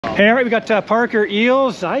Hey, all right, we got Parker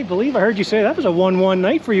Eales. I believe I heard you say that was a 1-1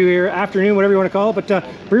 night for you here, afternoon, whatever you want to call it. But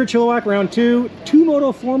we're here at Chilliwack, round two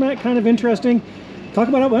moto format, kind of interesting. Talk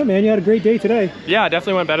about how it went, man. You had a great day today. Yeah,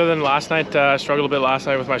 definitely went better than last night. Struggled a bit last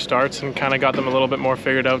night with my starts and kind of got them a little bit more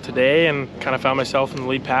figured out today, and kind of found myself in the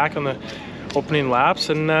lead pack on the opening laps,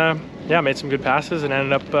 and yeah, made some good passes and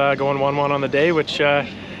ended up going 1-1 on the day, which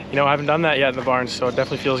you know, I haven't done that yet in the barns, so it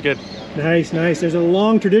definitely feels good. Nice, nice. There's a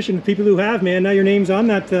long tradition of people who have, man. Now your name's on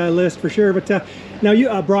that list for sure. But now you,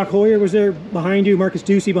 Brock Hoyer was there behind you, Marcus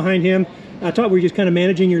Ducey behind him. Were you just kind of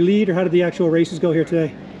managing your lead, or how did the actual races go here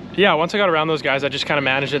today? Yeah, once I got around those guys, I just kind of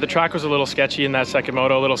managed it. The track was a little sketchy in that second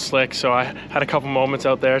moto, a little slick, so I had a couple moments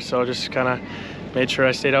out there, so just kind of made sure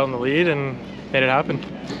I stayed out in the lead and made it happen.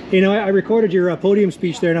 You know, I recorded your podium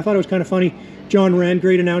speech there, and I thought it was kind of funny. John Wren,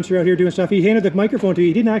 great announcer out here doing stuff, he handed the microphone to you.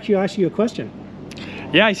 He didn't actually ask you a question.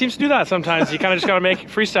 Yeah, he seems to do that sometimes. You kind of just got to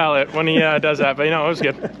freestyle it when he does that, but you know, it was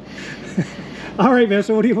good. All right, man,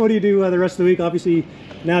 so what do you do the rest of the week? Obviously,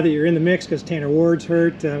 now that you're in the mix, because Tanner Ward's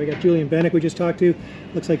hurt, we got Julian Bennick we just talked to.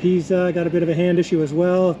 Looks like he's got a bit of a hand issue as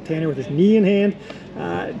well. Tanner with his knee in hand.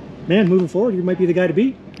 Man, moving forward, you might be the guy to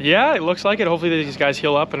beat. Yeah, it looks like it. Hopefully these guys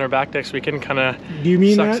heal up and are back next weekend. Kind of. Do you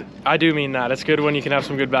mean that? I do mean that. It's good when you can have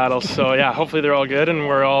some good battles. So yeah, hopefully they're all good and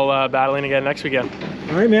we're all battling again next weekend.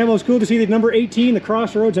 All right, man. Well, it's cool to see the number 18, the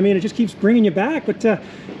Crossroads. I mean, it just keeps bringing you back. But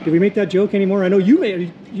do we make that joke anymore? I know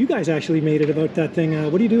you guys actually made it about that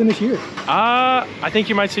thing. What are you doing this year? I think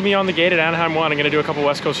you might see me on the gate at Anaheim 1. I'm going to do a couple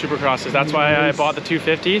West Coast Supercrosses. That's why I bought the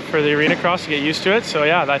 250 for the Arenacross to get used to it. So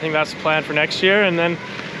yeah, I think that's the plan for next year, and then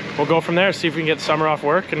we'll go from there, see if we can get the summer off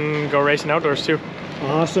work and go racing outdoors too.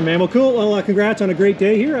 Awesome, man. Well, cool. Well, congrats on a great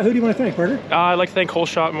day here. Who do you want to thank, Parker? I'd like to thank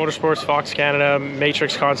Holeshot Motorsports, Fox Canada,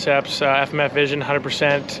 Matrix Concepts, FMF Vision,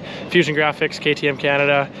 100%, Fusion Graphics, KTM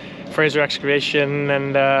Canada, Fraser Excavation,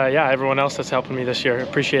 and yeah, everyone else that's helping me this year.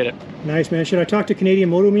 Appreciate it. Nice, man. Should I talk to Canadian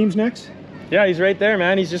Moto Memes next? Yeah, he's right there,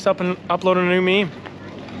 man. He's just up and uploading a new meme.